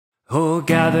Oh,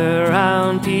 gather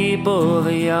round, people,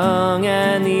 the young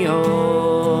and the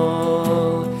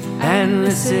old, and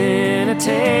listen a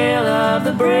tale of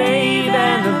the brave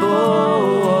and the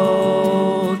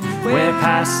bold, where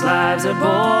past lives are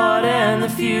born and the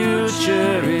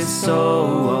future is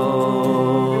so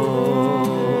old.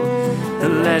 The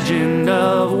legend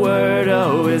of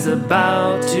Wordo is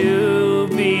about to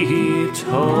be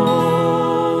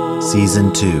told.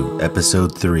 Season 2,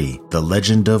 Episode 3, The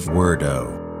Legend of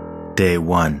Wordo. Day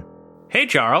 1. Hey,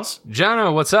 Charles.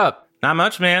 Jono, what's up? Not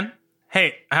much, man.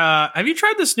 Hey, have you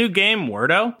tried this new game,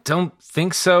 Wordo? Don't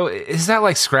think so. Is that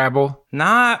like Scrabble?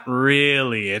 Not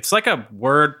really. It's like a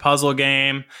word puzzle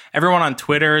game. Everyone on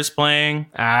Twitter is playing.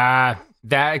 That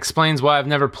explains why I've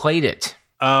never played it.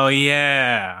 Oh,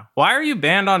 yeah. Why are you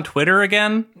banned on Twitter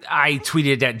again? I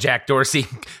tweeted at Jack Dorsey,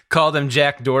 called him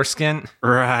Jack Dorskin.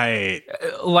 Right.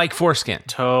 Like foreskin.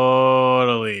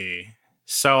 Totally.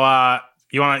 So,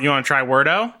 you want to try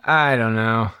Wordo? I don't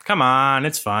know. Come on,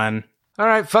 it's fun. All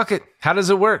right, fuck it. How does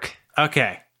it work?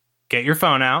 Okay, get your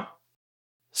phone out.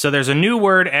 So there's a new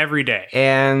word every day.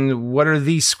 And what are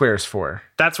these squares for?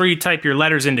 That's where you type your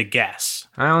letters in to guess.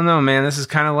 I don't know, man. This is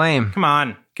kind of lame. Come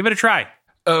on, give it a try.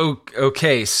 Oh,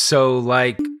 okay. So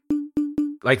like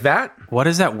that? What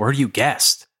is that word you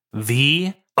guessed?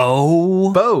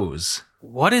 V-O? Bows.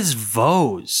 What is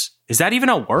vose? Is that even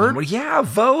a word? Well, yeah,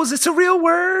 Vose. It's a real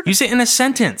word. Use it in a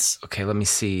sentence. Okay, let me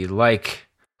see. Like,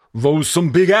 Vose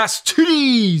some big ass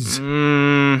titties.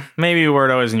 Maybe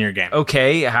Wordo isn't your game.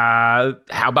 Okay, how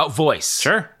about voice?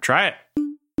 Sure, try it.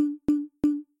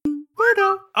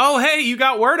 Wordo. Oh, hey, you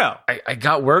got Wordo. I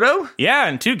got Wordo? Yeah,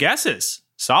 and 2 guesses.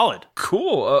 Solid.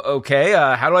 Cool. Okay,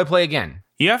 how do I play again?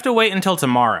 You have to wait until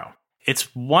tomorrow.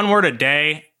 It's 1 word a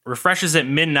day, refreshes at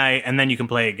midnight, and then you can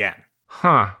play again.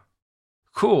 Huh.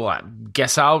 Cool. I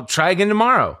guess I'll try again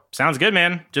tomorrow. Sounds good,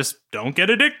 man. Just don't get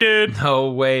addicted. No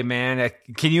way, man.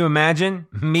 Can you imagine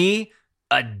me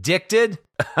addicted?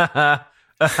 Me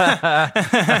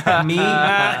addicted? Me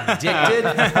addicted?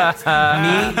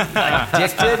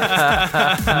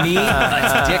 Me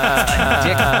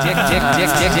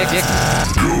addicted?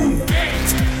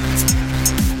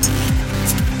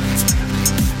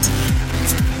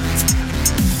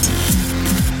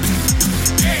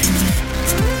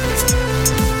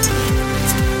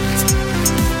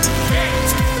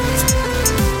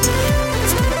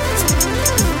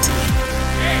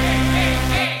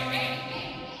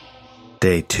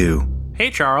 Day 2.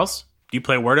 Hey, Charles. Do you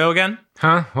play Wordo again?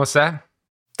 Huh? What's that?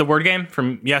 The word game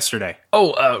from yesterday.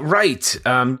 Oh, right.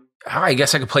 I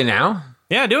guess I could play now?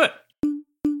 Yeah, do it.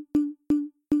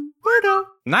 Wordo.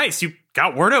 Nice. You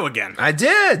got Wordo again. I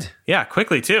did. Yeah,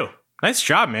 quickly, too. Nice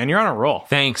job, man. You're on a roll.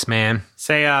 Thanks, man.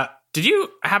 Say, did you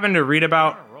happen to read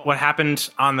about what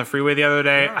happened on the freeway the other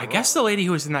day? I guess the lady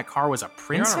who was in that car was a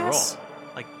princess? You're on a roll.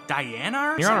 Like Diana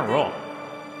or You're something? On a roll.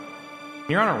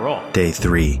 You're on a roll. Day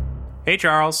 3. Hey,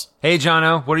 Charles. Hey,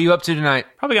 Jono. What are you up to tonight?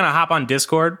 Probably gonna hop on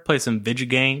Discord, play some video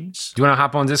games. Do you want to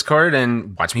hop on Discord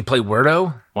and watch me play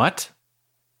Wordo? What?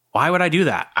 Why would I do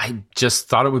that? I just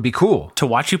thought it would be cool. To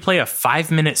watch you play a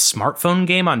 5-minute smartphone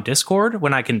game on Discord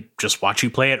when I can just watch you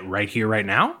play it right here, right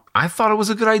now? I thought it was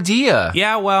a good idea.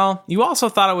 Yeah, well, you also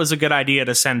thought it was a good idea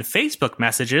to send Facebook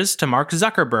messages to Mark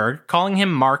Zuckerberg calling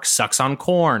him Mark Sucks on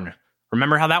Corn.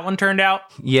 Remember how that one turned out?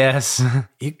 Yes.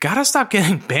 You gotta stop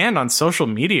getting banned on social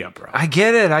media, bro. I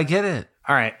get it.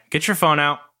 All right, get your phone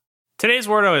out. Today's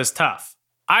Wordo is tough.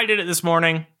 I did it this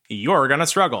morning. You're gonna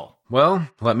struggle. Well,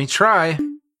 let me try.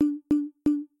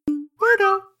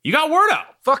 Wordo. You got Wordo.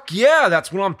 Fuck yeah,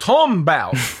 that's what I'm talking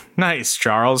about. Nice,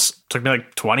 Charles. Took me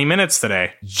like 20 minutes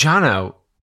today. Jono,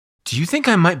 do you think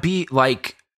I might be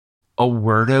like a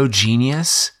Wordo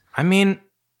genius? I mean,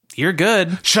 you're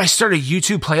good. Should I start a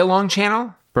YouTube play-along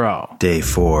channel? Bro. Day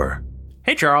 4.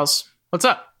 Hey, Charles. What's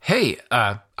up? Hey,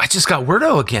 I just got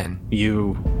Wordo again.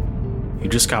 You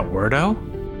just got Wordo?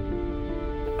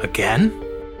 Again?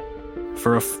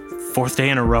 For a 4th day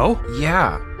in a row?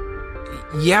 Yeah,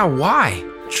 why?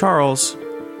 Charles,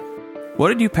 what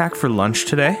did you pack for lunch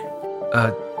today?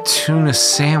 A tuna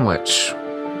sandwich.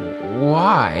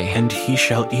 Why? And he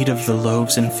shall eat of the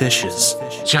loaves and fishes.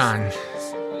 John,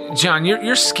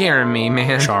 you're scaring me,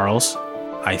 man. Charles,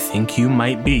 I think you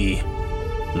might be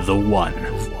the one.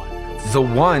 The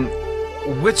one?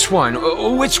 Which one?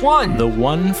 Which one? The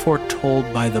one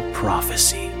foretold by the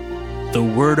prophecy. The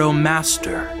Wordo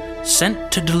Master, sent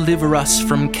to deliver us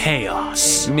from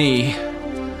chaos. Me,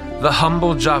 the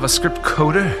humble JavaScript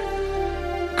coder?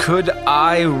 Could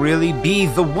I really be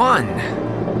the one?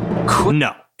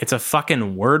 No, it's a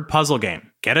fucking word puzzle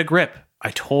game. Get a grip.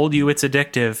 I told you it's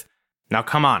addictive. Now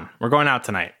come on, we're going out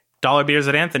tonight. dollar beers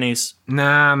at Anthony's.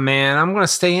 Nah, man, I'm gonna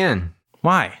stay in.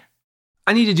 Why?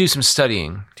 I need to do some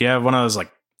studying. Do you have one of those,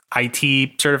 like,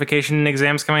 IT certification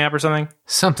exams coming up or something?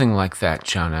 Something like that,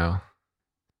 Jono.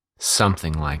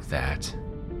 Something like that.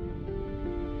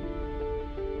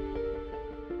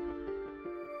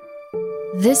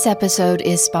 This episode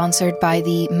is sponsored by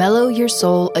the Mellow Your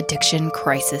Soul Addiction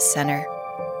Crisis Center.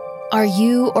 Are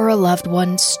you or a loved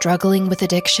one struggling with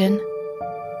addiction?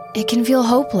 It can feel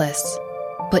hopeless,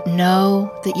 but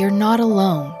know that you're not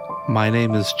alone. My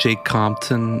name is Jake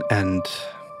Compton, and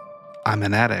I'm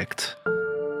an addict.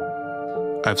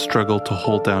 I've struggled to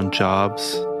hold down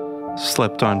jobs,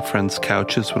 slept on friends'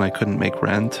 couches when I couldn't make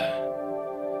rent,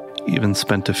 even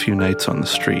spent a few nights on the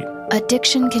street.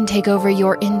 Addiction can take over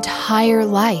your entire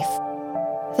life.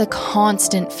 The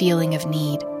constant feeling of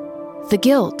need, the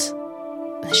guilt,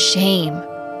 the shame.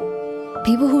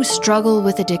 People who struggle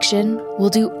with addiction will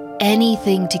do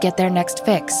anything to get their next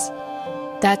fix.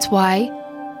 That's why,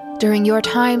 during your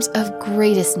times of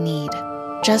greatest need,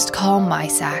 just call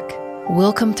MySac.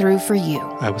 We'll come through for you.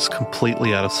 I was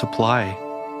completely out of supply.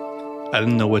 I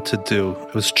didn't know what to do.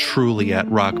 I was truly at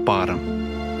rock bottom.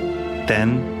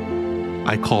 Then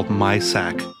I called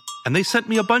MySac, and they sent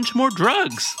me a bunch more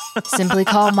drugs. Simply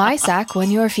call MySac when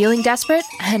you're feeling desperate,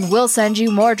 and we'll send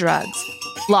you more drugs.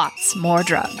 Lots more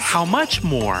drugs. How much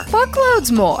more?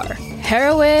 Fuckloads more.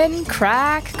 Heroin,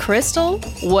 crack, crystal,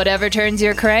 whatever turns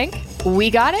your crank,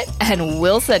 we got it, and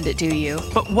we'll send it to you.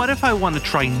 But what if I want to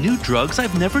try new drugs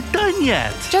I've never done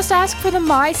yet? Just ask for the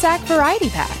MySac Variety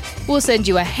Pack. We'll send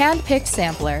you a hand-picked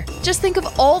sampler. Just think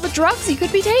of all the drugs you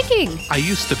could be taking. I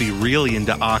used to be really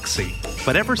into Oxy,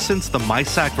 but ever since the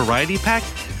MySac Variety Pack,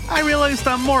 I realized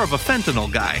I'm more of a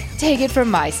fentanyl guy. Take it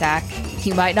from MySac.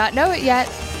 You might not know it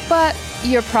yet, but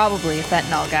you're probably a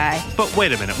fentanyl guy. But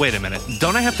wait a minute.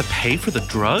 Don't I have to pay for the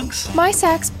drugs?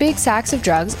 MySac's big sacks of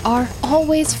drugs are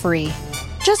always free.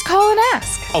 Just call and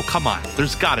ask. Oh, come on.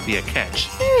 There's gotta be a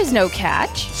catch. There is no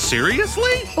catch.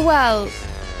 Seriously? Well,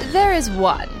 there is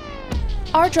one.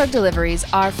 Our drug deliveries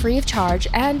are free of charge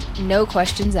and no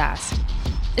questions asked.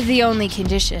 The only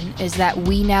condition is that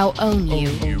we now own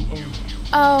you.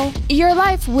 Oh, your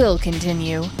life will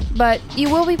continue, but you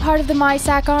will be part of the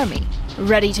MySac army,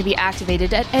 ready to be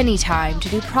activated at any time to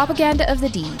do propaganda of the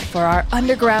deed for our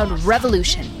underground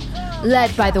revolution,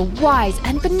 led by the wise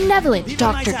and benevolent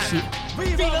Dr. Q.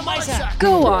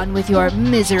 Go on with your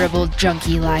miserable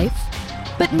junkie life,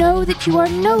 but know that you are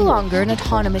no longer an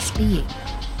autonomous being.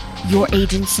 Your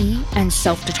agency and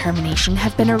self-determination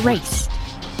have been erased.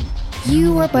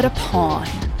 You are but a pawn,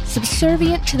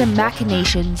 subservient to the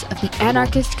machinations of the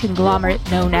anarchist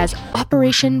conglomerate known as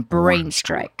Operation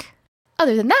Brainstrike.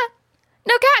 Other than that,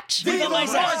 no catch!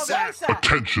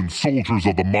 Attention, soldiers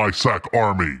of the MySac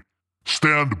Army.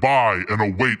 Stand by and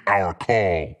await our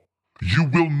call. You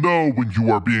will know when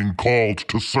you are being called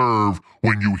to serve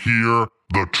when you hear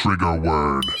the trigger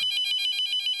word.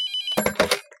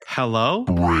 Hello?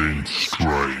 Brain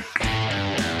strike.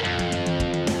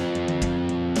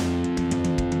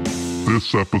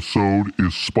 This episode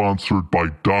is sponsored by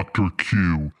Dr.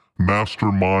 Q,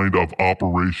 mastermind of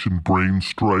Operation Brain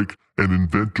Strike and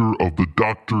inventor of the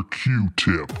Dr. Q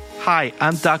tip. Hi,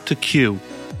 I'm Dr. Q.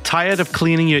 Tired of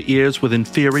cleaning your ears with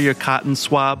inferior cotton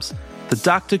swabs? The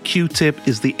Dr. Q tip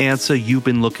is the answer you've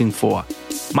been looking for.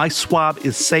 My swab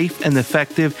is safe and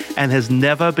effective and has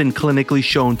never been clinically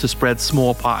shown to spread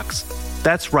smallpox.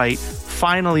 That's right,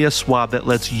 finally a swab that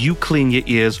lets you clean your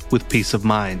ears with peace of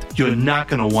mind. You're not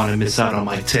going to want to miss out on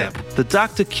my tip. The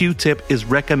Dr. Q tip is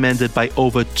recommended by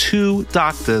over 2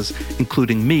 doctors,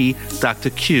 including me, Dr.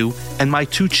 Q, and my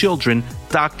 2 children,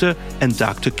 Dr. and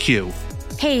Dr. Q.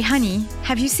 Hey, honey,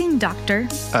 have you seen Doctor?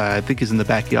 I think he's in the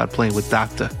backyard playing with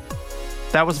Doctor.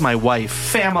 That was my wife,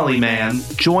 Family Man.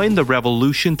 Join the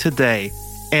revolution today.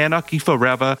 Anarchy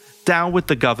forever, down with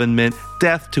the government,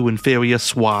 death to inferior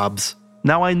swabs.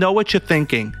 Now I know what you're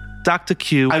thinking. Dr.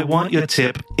 Q, I want your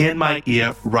tip in my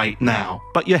ear right now.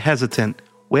 But you're hesitant.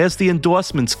 Where's the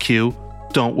endorsements, Q?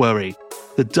 Don't worry.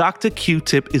 The Dr. Q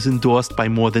tip is endorsed by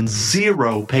more than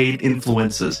 0 paid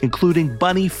influencers, including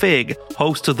Bunny Fig,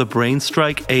 host of the Brain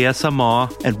Strike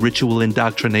ASMR and Ritual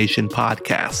Indoctrination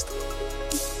podcast.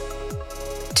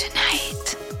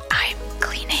 Tonight, I'm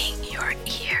cleaning your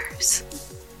ears,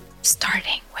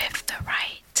 starting with the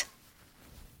right.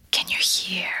 Can you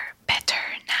hear better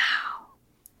now?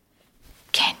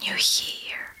 Can you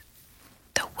hear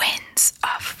the winds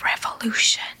of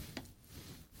revolution?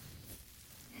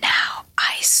 Now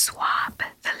I swab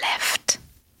the left.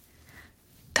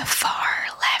 The far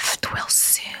left will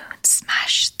soon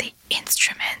smash the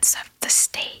instruments of the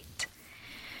state,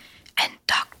 and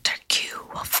Dr. Q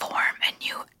will form a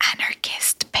new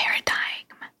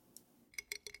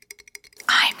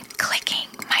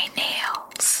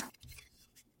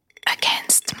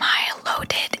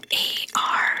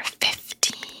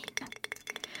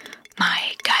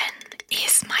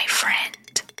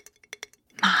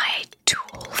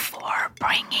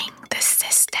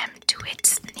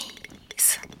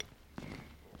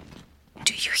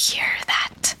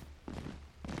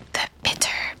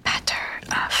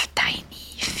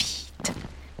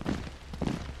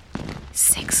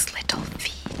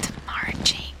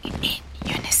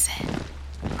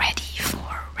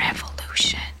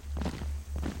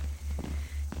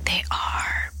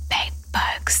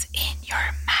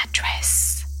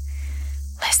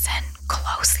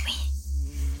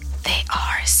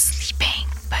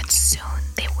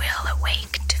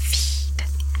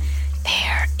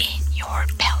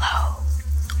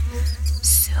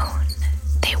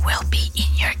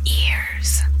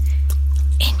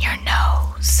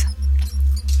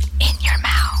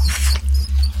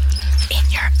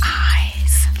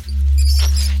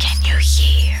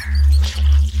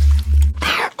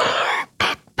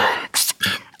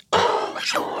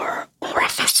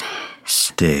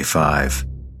Day 5.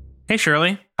 Hey,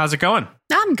 Shirley. How's it going?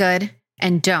 I'm good.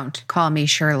 And don't call me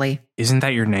Shirley. Isn't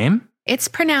that your name? It's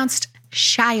pronounced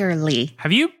Shirley.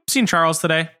 Have you seen Charles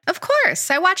today? Of course.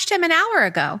 I watched him an hour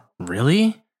ago.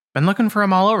 Really? Been looking for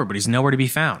him all over, but he's nowhere to be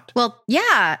found. Well,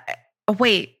 yeah.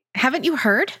 Wait, haven't you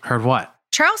heard? Heard what?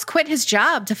 Charles quit his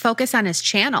job to focus on his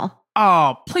channel.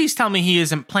 Oh, please tell me he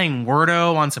isn't playing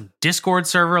Wordo on some Discord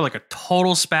server like a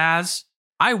total spaz.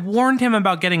 I warned him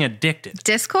about getting addicted.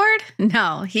 Discord?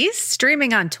 No, he's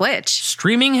streaming on Twitch.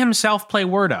 Streaming himself play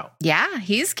Wordo. Yeah,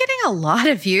 he's getting a lot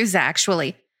of views,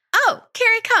 actually. Oh,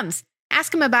 Carrie comes.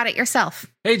 Ask him about it yourself.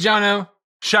 Hey, Jono.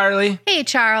 Charlie. Hey,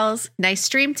 Charles. Nice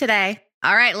stream today.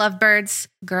 All right, lovebirds.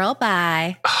 Girl,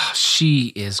 bye. Oh, she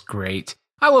is great.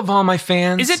 I love all my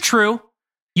fans. Is it true?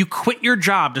 You quit your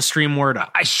job to stream Wordo.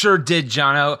 I sure did,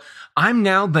 Jono. I'm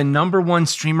now the #1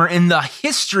 streamer in the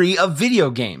history of video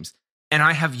games. And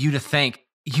I have you to thank.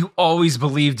 You always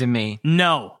believed in me.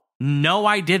 No,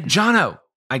 I didn't. Jono,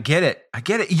 I get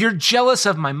it. You're jealous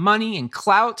of my money and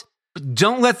clout, but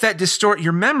don't let that distort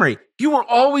your memory. You were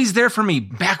always there for me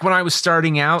back when I was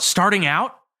starting out. Starting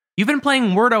out? You've been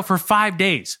playing Wordo for 5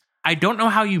 days. I don't know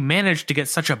how you managed to get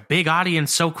such a big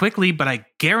audience so quickly, but I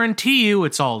guarantee you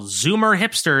it's all Zoomer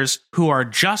hipsters who are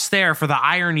just there for the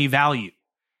irony value.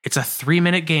 It's a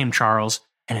 3-minute game, Charles.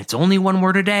 And it's only 1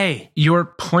 word a day. Your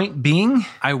point being?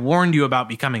 I warned you about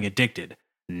becoming addicted.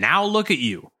 Now look at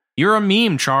you. You're a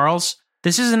meme, Charles.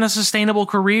 This isn't a sustainable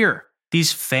career.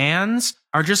 These fans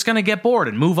are just going to get bored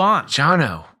and move on.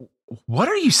 Jono, what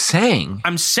are you saying?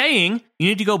 I'm saying you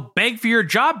need to go beg for your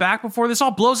job back before this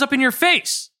all blows up in your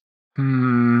face.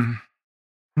 No.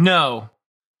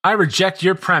 I reject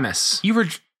your premise.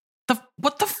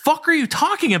 What the fuck are you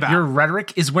talking about? Your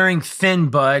rhetoric is wearing thin,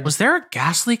 bud. Was there a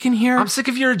gas leak in here? I'm sick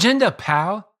of your agenda,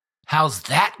 pal. How's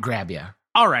that grab ya?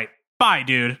 All right. Bye,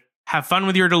 dude. Have fun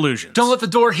with your delusions. Don't let the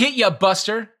door hit ya,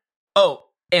 Buster. Oh,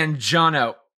 and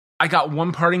Jono, I got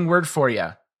one parting word for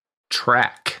ya.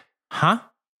 Track. Huh?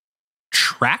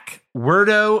 Track?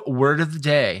 Wordo, word of the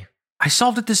day. I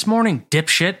solved it this morning,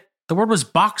 dipshit. The word was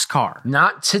boxcar.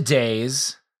 Not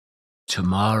today's.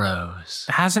 Tomorrow's.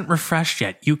 It hasn't refreshed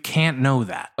yet. You can't know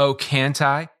that. Oh, can't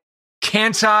I?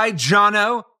 Can't I,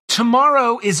 Jono?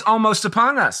 Tomorrow is almost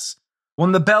upon us.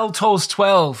 When the bell tolls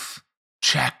 12,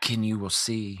 check and you will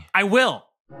see. I will.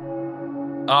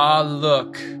 Ah,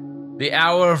 look. The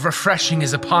hour of refreshing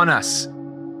is upon us.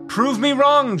 Prove me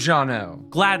wrong, Jono.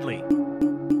 Gladly.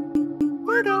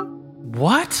 Wordo.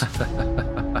 What?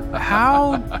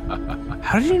 How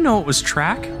did you know it was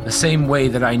track? The same way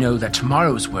that I know that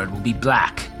tomorrow's word will be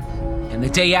black, and the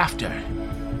day after,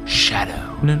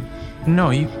 shadow. No,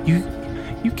 you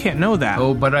can't know that.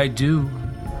 Oh, but I do.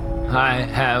 I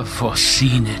have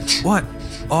foreseen it. What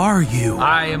are you?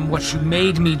 I am what you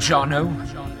made me, Jono.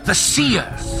 The seer,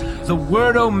 the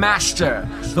Wordo master,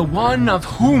 the one of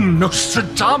whom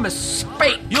Nostradamus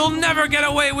spake. You'll never get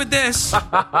away with this.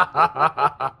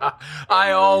 I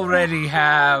already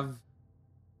have.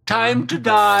 Time to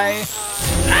die.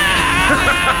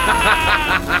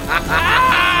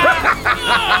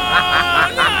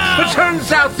 It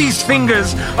turns out these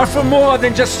fingers are for more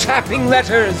than just tapping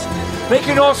letters. They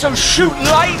can also shoot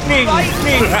lightning.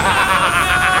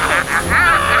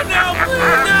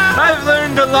 I've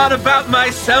learned a lot about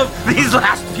myself these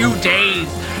last few days.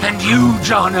 And you,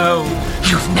 Jono,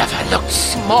 you've never looked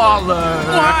smaller.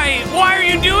 Why? Why are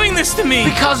you doing this to me?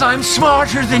 Because I'm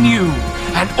smarter than you.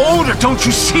 And older, don't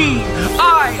you see?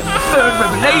 I am the third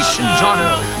revelation,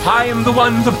 Jono. I am the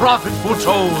one the prophet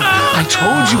foretold. I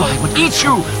told you I would eat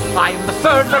you. I am the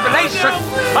third revelation.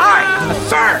 I am the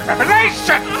third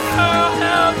revelation. Oh,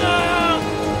 hell no.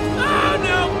 Oh,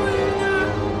 no.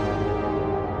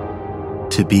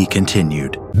 To be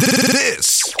continued. This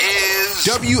is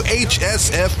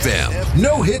WHSFM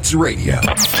No Hits Radio.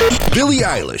 Billie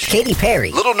Eilish, Katy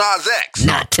Perry, Little Nas X.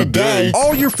 Not today.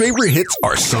 All your favorite hits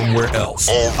are somewhere else.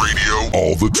 All radio,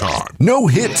 all the time. No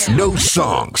hits, no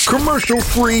songs. Commercial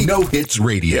free, No Hits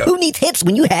Radio. Who needs hits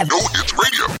when you have No Hits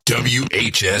Radio?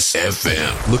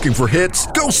 WHSFM. Looking for hits?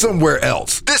 Go somewhere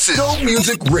else. This is Go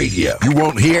Music Radio. You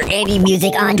won't hear any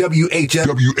music on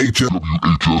WHSFM.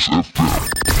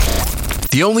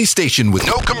 The only station with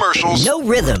no commercials, no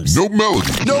rhythms, no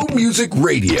melody, no music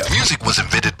radio. Music was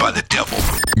invented by the devil.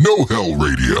 No hell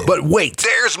radio. But wait,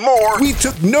 there's more. We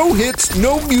took no hits,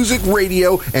 no music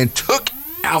radio, and took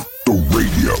out the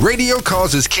radio. Radio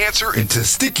causes cancer and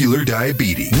testicular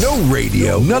diabetes. No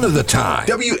radio, none of the time.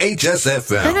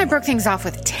 WHSFM. Then I broke things off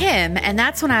with Tim, and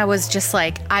that's when I was just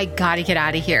like, I gotta get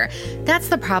out of here. That's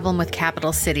the problem with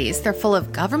capital cities. They're full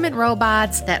of government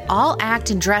robots that all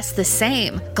act and dress the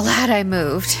same. Glad I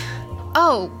moved.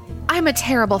 Oh, I'm a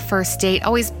terrible first date,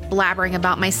 always blabbering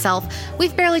about myself.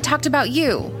 We've barely talked about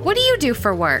you. What do you do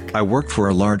for work? I work for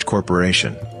a large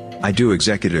corporation. I do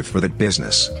executive for that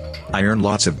business. I earn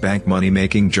lots of bank money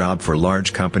making job for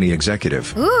large company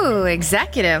executive. Ooh,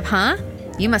 executive, huh?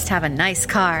 You must have a nice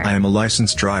car. I am a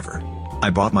licensed driver. I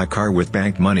bought my car with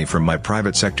bank money from my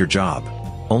private sector job.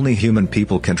 Only human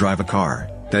people can drive a car.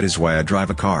 That is why I drive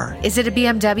a car. Is it a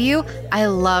BMW? I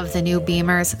love the new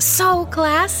Beamers. So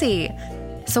classy.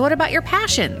 So what about your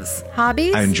passions?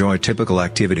 Hobbies? I enjoy typical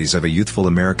activities of a youthful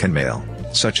American male,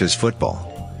 such as football.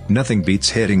 Nothing beats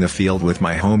hitting the field with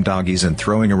my home doggies and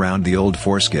throwing around the old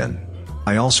foreskin.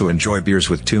 I also enjoy beers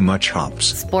with too much hops.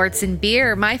 Sports and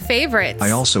beer, my favorites. I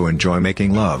also enjoy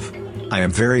making love. I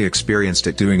am very experienced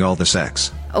at doing all the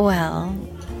sex. Well,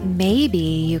 maybe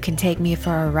you can take me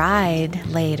for a ride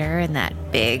later in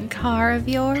that big car of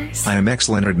yours. I am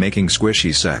excellent at making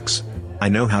squishy sex. I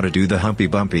know how to do the humpy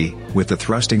bumpy, with the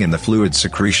thrusting and the fluid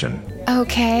secretion.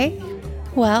 Okay.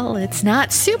 Well, it's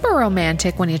not super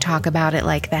romantic when you talk about it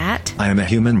like that. I am a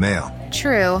human male.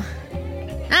 True.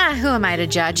 Who am I to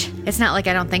judge? It's not like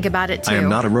I don't think about it too. I am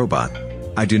not a robot.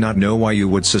 I do not know why you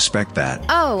would suspect that.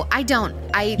 Oh, I don't.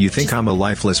 You think I'm a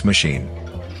lifeless machine.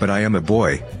 But I am a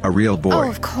boy, a real boy. Oh,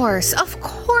 of course.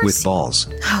 With balls.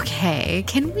 Okay,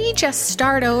 can we just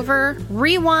start over?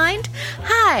 Rewind?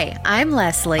 Hi, I'm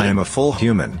Leslie. I am a full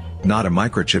human, not a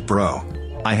microchip bro.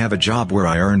 I have a job where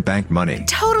I earn bank money.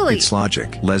 Totally. It's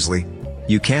logic, Leslie.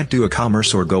 You can't do a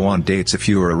commerce or go on dates if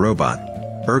you are a robot.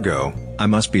 Ergo, I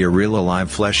must be a real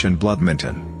alive flesh and blood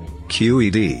minton.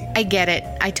 QED. I get it.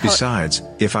 Besides,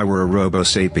 if I were a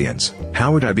robo-sapiens,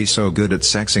 how would I be so good at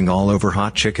sexing all over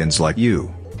hot chickens like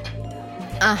you?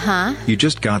 Uh-huh. You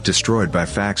just got destroyed by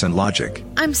facts and logic.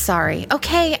 I'm sorry.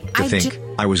 Okay,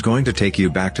 I was going to take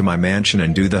you back to my mansion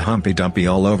and do the humpy dumpy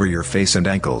all over your face and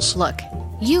ankles. Look,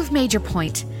 you've made your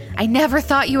point. I never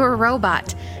thought you were a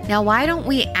robot. Now why don't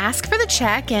we ask for the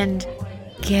check and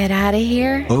get out of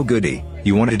here? Oh goody,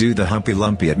 you want to do the humpy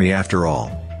lumpy at me after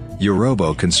all. Your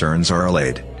robo concerns are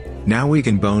allayed. Now we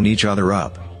can bone each other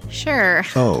up. Sure.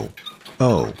 Oh.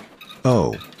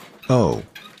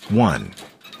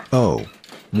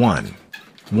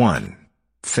 1.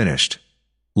 Finished.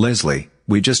 Leslie,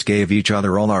 we just gave each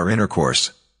other all our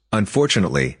intercourse.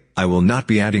 Unfortunately, I will not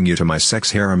be adding you to my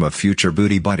sex harem of future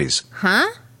booty buddies. Huh?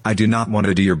 I do not want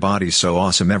to do your body so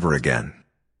awesome ever again.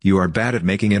 You are bad at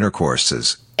making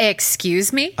intercourses.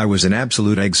 Excuse me? I was an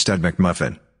absolute egg stud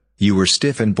McMuffin. You were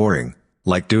stiff and boring,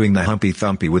 like doing the humpy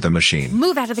thumpy with a machine.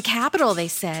 Move out of the capital, they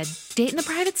said. Date in the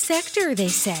private sector, they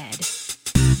said.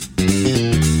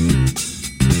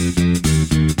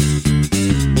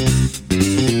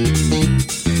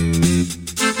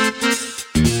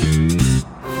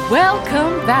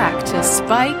 Welcome back to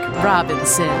Spike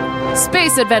Robinson.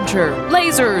 Space adventure,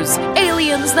 lasers,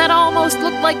 aliens that almost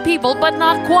look like people but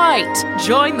not quite.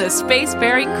 Join the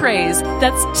spacefaring craze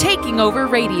that's taking over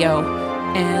radio.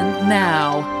 And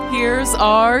now, here's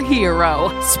our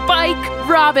hero, Spike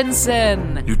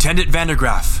Robinson. Lieutenant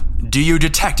Vandergraff, do you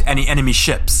detect any enemy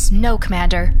ships? No,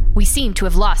 Commander. We seem to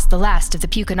have lost the last of the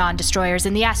Pucanon destroyers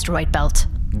in the asteroid belt.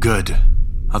 Good.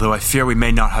 Although I fear we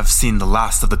may not have seen the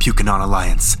last of the Pucanon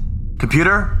Alliance.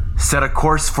 Computer, set a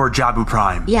course for Jabu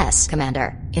Prime. Yes,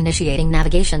 Commander. Initiating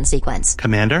navigation sequence.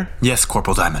 Commander? Yes,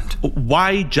 Corporal Diamond.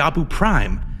 Why Jabu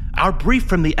Prime? Our brief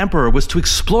from the Emperor was to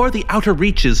explore the outer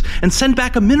reaches and send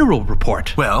back a mineral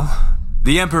report. Well,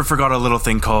 the Emperor forgot a little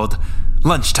thing called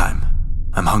lunchtime.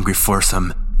 I'm hungry for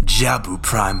some Jabu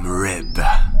Prime rib.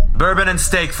 Bourbon and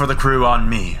steak for the crew on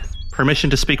me. Permission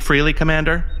to speak freely,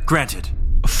 Commander? Granted.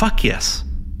 Fuck yes.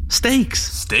 Steaks.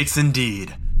 Steaks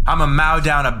indeed. I'ma mow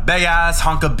down a big-ass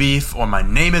hunk of beef, or my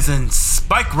name isn't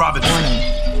Spike Robinson.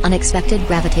 Warning. Unexpected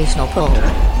gravitational pull.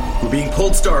 We're being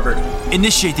pulled starboard.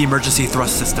 Initiate the emergency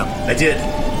thrust system. I did.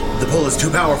 The pull is too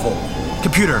powerful.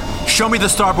 Computer, show me the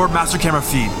starboard master camera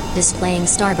feed. Displaying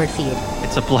starboard feed.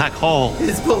 It's a black hole.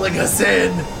 It's pulling us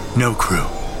in. No, crew.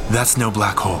 That's no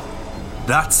black hole.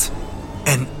 That's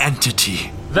an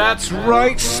entity. That's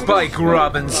right, Spike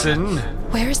Robinson.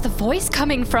 Where's the voice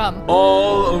coming from?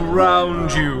 All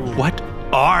around you. What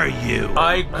are you?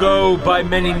 I go by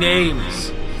many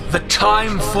names. The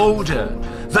Time Folder,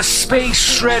 the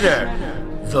Space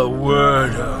Shredder, the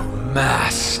Wordo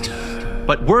Master.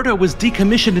 But Wordo was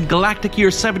decommissioned in galactic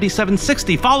year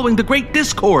 7760 following the Great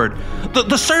Discord.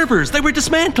 The servers, they were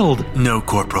dismantled. No,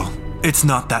 Corporal. It's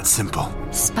not that simple.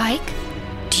 Spike,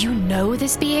 do you know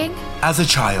this being? As a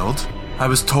child, I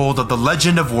was told of the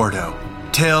legend of Wordo.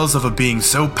 Tales of a being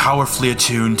so powerfully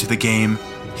attuned to the game,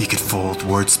 he could fold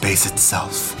word space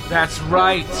itself. That's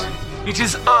right. It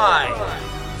is I,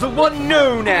 the one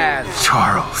known as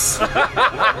Charles.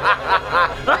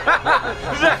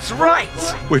 That's right!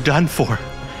 We're done for.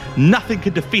 Nothing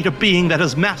can defeat a being that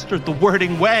has mastered the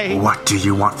wording way. What do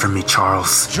you want from me,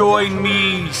 Charles? Join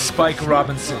me, Spike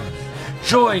Robinson.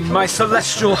 Join my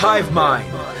celestial hive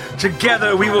mind.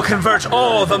 Together we will convert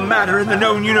all the matter in the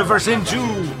known universe into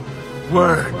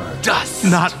word dust.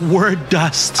 Not word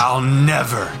dust. I'll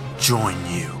never join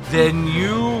you. Then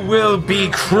you will be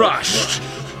crushed.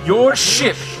 Your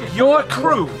ship, your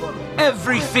crew,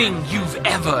 everything you've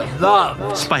ever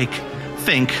loved. Spike,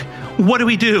 think. What do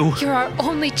we do? You're our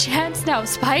only chance now,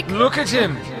 Spike. Look at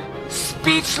him.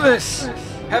 Speechless.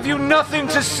 Have you nothing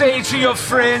to say to your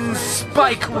friend,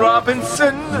 Spike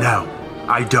Robinson? No,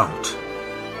 I don't.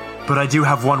 But I do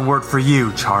have one word for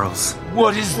you, Charles.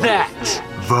 What is that?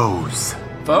 Vose.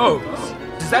 Vose?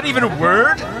 Is that even a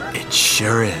word? It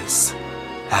sure is.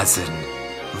 As in,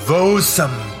 Vose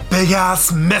some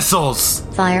big-ass missiles.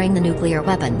 Firing the nuclear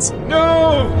weapons.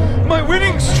 No! My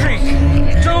winning streak!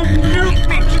 Don't nuke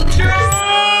me! No!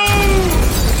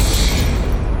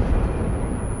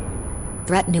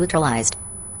 Threat neutralized.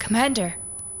 Commander,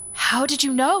 how did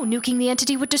you know nuking the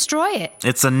entity would destroy it?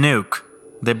 It's a nuke.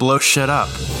 They blow shit up.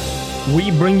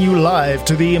 We bring you live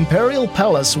to the Imperial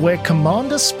Palace where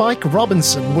Commander Spike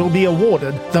Robinson will be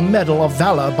awarded the Medal of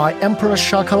Valor by Emperor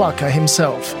Shakalaka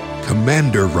himself.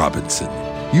 Commander Robinson,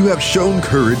 you have shown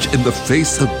courage in the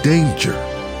face of danger.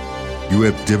 You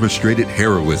have demonstrated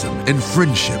heroism and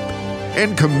friendship.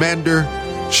 And Commander,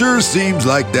 sure seems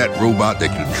like that robot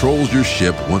that controls your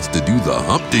ship wants to do the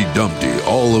Humpty Dumpty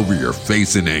all over your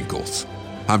face and ankles.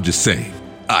 I'm just saying,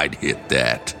 I'd hit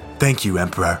that. Thank you,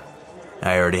 Emperor.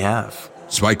 I already have.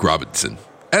 Spike Robinson,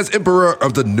 as Emperor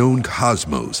of the known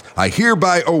cosmos, I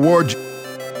hereby award you...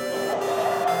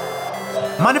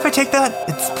 Mind if I take that?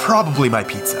 It's probably my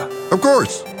pizza. Of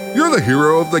course. You're the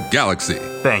hero of the galaxy.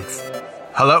 Thanks.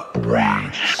 Hello?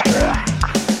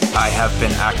 I have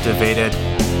been activated.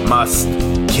 Must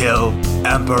kill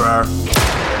Emperor.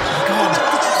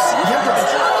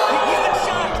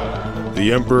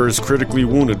 The Emperor is critically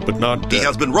wounded, but not dead. He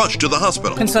has been rushed to the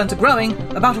hospital. Concerns are growing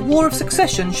about a war of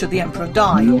succession should the Emperor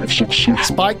die.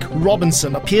 Spike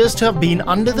Robinson appears to have been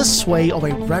under the sway of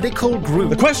a radical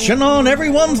group. The question on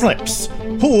everyone's lips.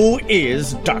 Who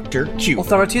is Dr. Q?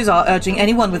 Authorities are urging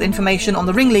anyone with information on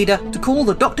the ringleader to call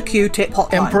the Dr. Q tip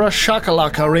hotline. Emperor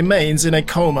Shakalaka remains in a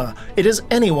coma. It is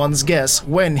anyone's guess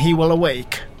when he will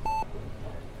awake.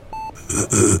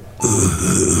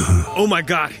 Oh my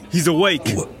god, he's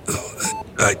awake.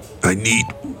 I need...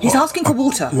 He's asking for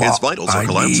water. His vitals are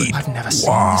collapsing. I've never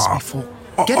seen this before.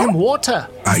 Get him water.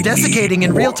 He's desiccating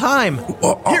in real time.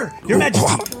 Here, Your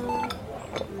Majesty.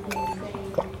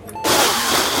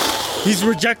 He's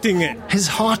rejecting it. His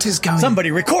heart is going...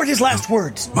 Somebody record his last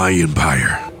words. My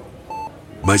empire.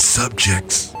 My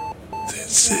subjects.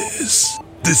 This is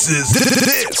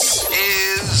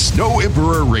No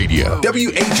Emperor Radio.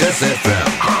 WHSFM.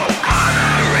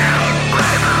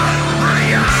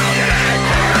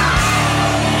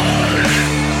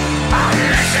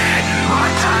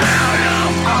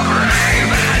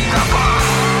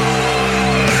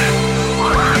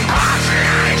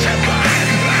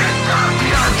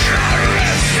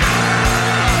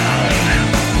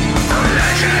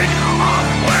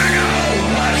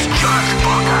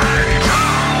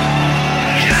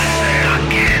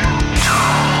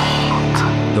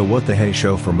 The What the Hey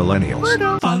Show for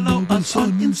Millennials. Follow us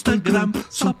on Instagram.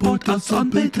 Support us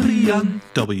on Patreon.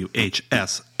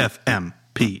 WHSFM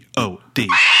POD.